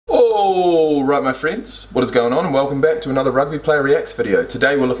Alright my friends, what is going on, and welcome back to another Rugby Player Reacts video.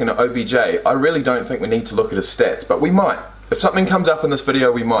 Today we're looking at OBJ. I really don't think we need to look at his stats, but we might. If something comes up in this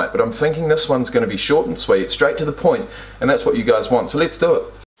video we might, but I'm thinking this one's going to be short and sweet, straight to the point, and that's what you guys want, so let's do it.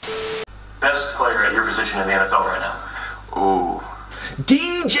 Best player at your position in the NFL right now? Ooh.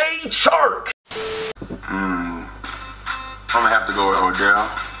 DJ Chark! I'm gonna have to go with Odell.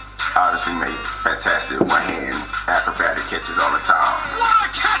 Obviously made fantastic one-hand acrobatic catches all the time. What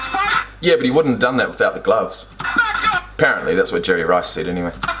a catch by... Yeah, but he wouldn't have done that without the gloves. Apparently, that's what Jerry Rice said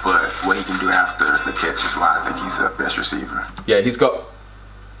anyway. But what he can do after the catch is why I think he's the best receiver. Yeah, he's got...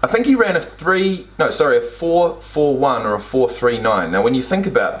 I think he ran a 4.41 or a 4.39. Now when you think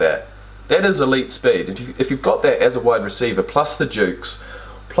about that, that is elite speed. If you've got that as a wide receiver, plus the jukes,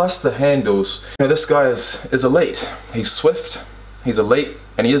 plus the handles, you know, this guy is elite. He's swift, he's elite,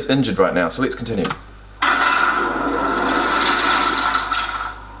 and he is injured right now, so let's continue.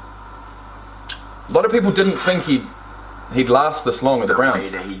 A lot of people didn't think he'd last this long at the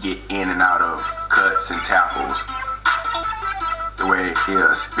Browns. The way that he get in and out of cuts and tackles, the way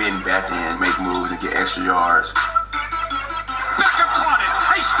he'll spin back and make moves and get extra yards. Beckham caught it.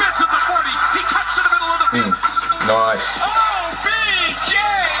 He spins at the 40. He cuts to the middle of the field. Nice. OBJ,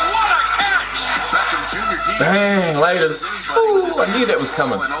 what a catch! Beckham Jr. Bang, laters. Ooh, I knew that was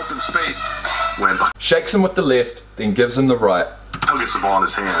coming. Open space. Shakes him with the left, then gives him the right. He'll get the ball in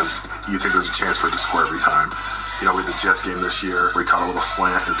his hands. You think there's a chance for it to score every time. You know, with the Jets game this year, where he caught a little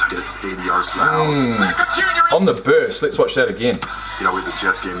slant and took it 80 yards to the house. On the burst, let's watch that again. You know, with the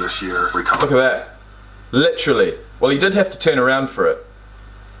Jets game this year, where he caught... Look at that. Literally. Well, he did have to turn around for it,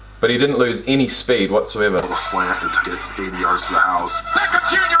 but he didn't lose any speed whatsoever. A little slant and took it 80 yards to the house.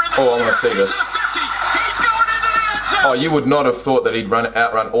 Oh, I want to see this. Oh, you would not have thought that he'd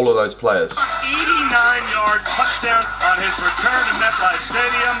outrun all of those players. 89-yard touchdown on his return to MetLife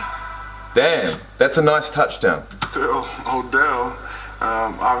Stadium. Damn, that's a nice touchdown. Still, Odell,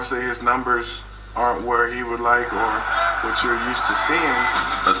 obviously his numbers aren't where he would like or what you're used to seeing.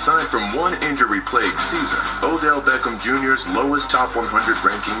 Aside from one injury-plagued season, Odell Beckham Jr.'s lowest top 100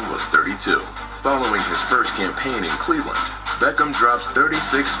 ranking was 32. Following his first campaign in Cleveland, Beckham drops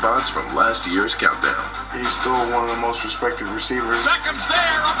 36 spots from last year's countdown. He's still one of the most respected receivers. Beckham's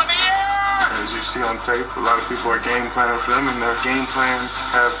there, up in the air! As you see on tape, a lot of people are game planning for them, and their game plans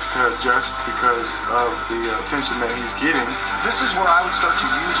have to adjust because of the attention that he's getting. This is where I would start to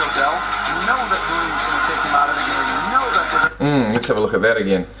use Odell. You know that Green's going to take him out of the game. You know that they're... Let's have a look at that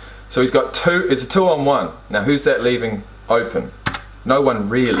again. So he's got it's a 2-on-1. Now who's that leaving open? No one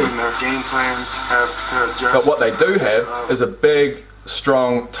really. And their game plans have to adjust. But what they do have is a big,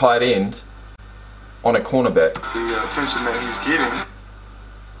 strong tight end on a cornerback. The attention that he's getting.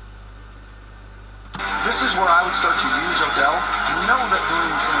 This is where I would start to use Odell. You know that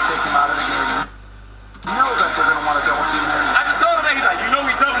Green's going to take him out of the game. You know that they're going to want to double team him. I just told him that. He's like, you know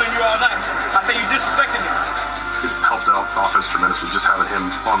we doubling you all night. I say you disrespecting me. It's helped out offense tremendously just having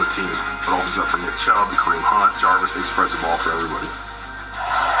him on the team. It opens up for Nick Chubb, Kareem Hunt, Jarvis. It spreads the ball for everybody.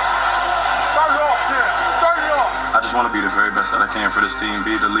 Start it off, here. Start it off. I just want to be the very best that I can for this team,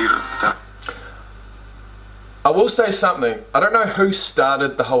 be the leader. I will say something. I don't know who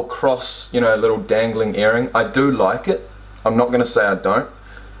started the whole cross, little dangling earring. I do like it. I'm not going to say I don't.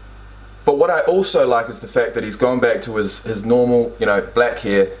 But what I also like is the fact that he's gone back to his normal, black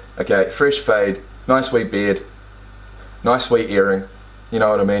hair. Okay, fresh fade, nice wee beard, nice wee earring. You know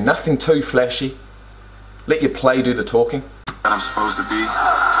what I mean? Nothing too flashy. Let your play do the talking. I'm supposed to be.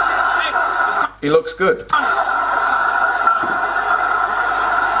 He looks good.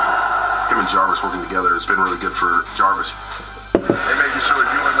 Him and Jarvis working together has been really good for Jarvis. They're making sure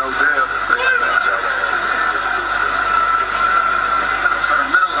you and Odell they can match up. So the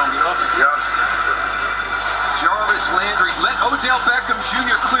middle going to be open. Yeah. Jarvis Landry, let Odell Beckham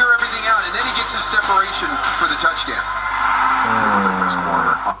Jr. clear everything out, and then he gets his separation for the touchdown.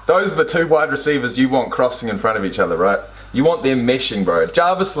 Those are the two wide receivers you want crossing in front of each other, right? You want them meshing, bro.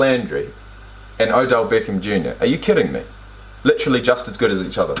 Jarvis Landry and Odell Beckham Jr. Are you kidding me? Literally just as good as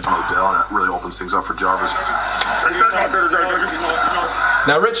each other. Odell, and it really opens things up for Jarvis.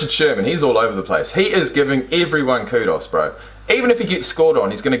 Now Richard Sherman, he's all over the place. He is giving everyone kudos, bro. Even if he gets scored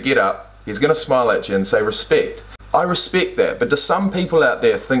on, he's going to get up, he's going to smile at you and say respect. I respect that, but do some people out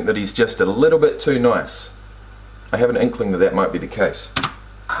there think that he's just a little bit too nice? I have an inkling that that might be the case.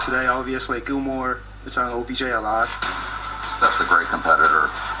 Today, obviously, Gilmore is on OBJ a lot. Steph's a great competitor.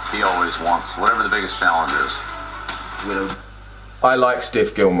 He always wants whatever the biggest challenge is. I like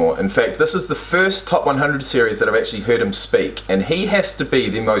Steph Gilmore. In fact, this is the first Top 100 series that I've actually heard him speak, and he has to be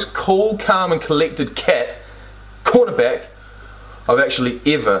the most cool, calm and collected cat, cornerback, I've actually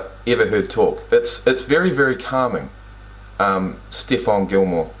ever heard talk. It's very, very calming. Stephon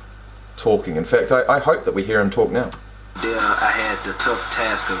Gilmore talking. In fact, I hope that we hear him talk now. I had the tough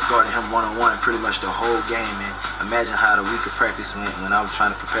task of guarding him one-on-one pretty much the whole game, and imagine how the week of practice went when I was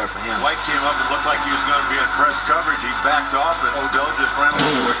trying to prepare for him. White came up and looked like he was going to be in press coverage. He backed off, and Odell just ran a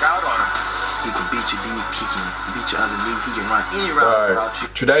work out on him. He can beat you deep, he can beat you underneath, he can run any route without you.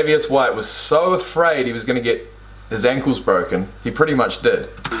 Tre'Davious White was so afraid he was going to get his ankles broken, he pretty much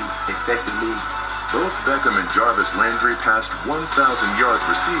did. Effectively. Both Beckham and Jarvis Landry passed 1,000 yards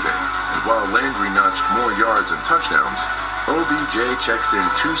receiving, and while Landry notched more yards and touchdowns, OBJ checks in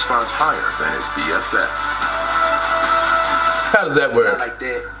 2 spots higher than his BFF. How does that work? Like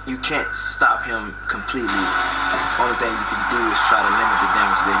that, you can't stop him completely. Only thing you can do is try to limit the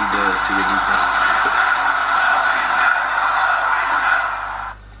damage that he does to your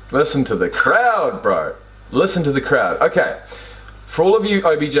defense. Listen to the crowd, bro. Listen to the crowd. Okay, for all of you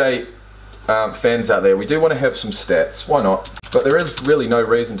OBJ fans out there, we do want to have some stats. Why not? But there is really no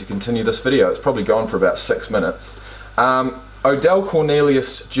reason to continue this video. It's probably gone for about 6 minutes. Odell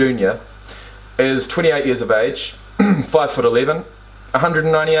Cornelius Jr. is 28 years of age, 5'11",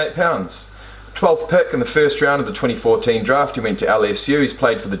 198 pounds. 12th pick in the first round of the 2014 draft. He went to LSU. He's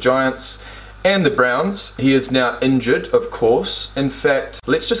played for the Giants and the Browns. He is now injured, of course. In fact,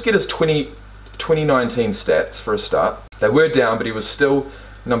 let's just get his 2019 stats for a start. They were down, but he was still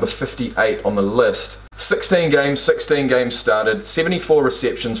number 58 on the list. 16 games started, 74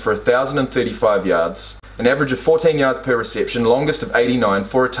 receptions for 1,035 yards, an average of 14 yards per reception, longest of 89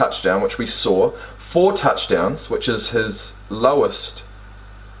 for a touchdown, which we saw, 4 touchdowns, which is his lowest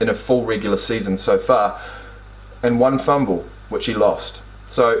in a full regular season so far, and 1 fumble, which he lost.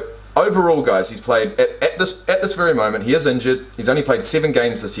 So overall, guys, he's played at this very moment. He is injured. He's only played 7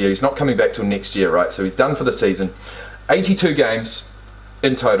 games this year. He's not coming back till next year, right? So he's done for the season. 82 games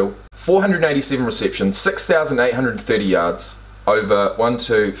in total, 487 receptions, 6,830 yards over 1,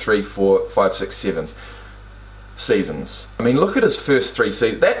 2, 3, 4, 5, 6, 7 seasons. I mean, look at his first 3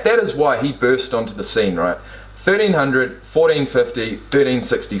 seasons. That is why he burst onto the scene, right? 1,300, 1,450,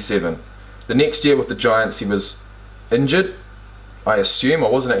 1,367. The next year with the Giants, he was injured. I assume I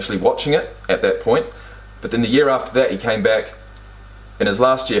wasn't actually watching it at that point. But then the year after that, he came back. In his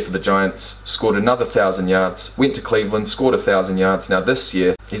last year for the Giants, scored another 1,000 yards, went to Cleveland, scored 1,000 yards. Now this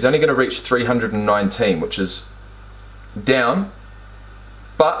year, he's only going to reach 319, which is down,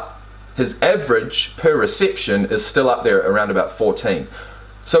 but his average per reception is still up there around about 14.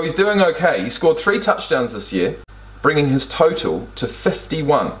 So he's doing okay. He scored 3 touchdowns this year, bringing his total to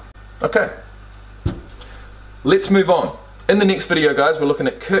 51. Okay, let's move on. In the next video, guys, we're looking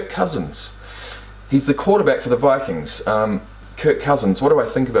at Kirk Cousins. He's the quarterback for the Vikings. Kirk Cousins, what do I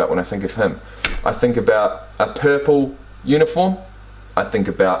think about when I think of him? I think about a purple uniform. I think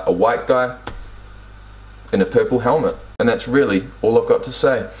about a white guy in a purple helmet. And that's really all I've got to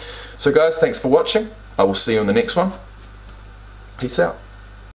say. So guys, thanks for watching. I will see you in the next one. Peace out.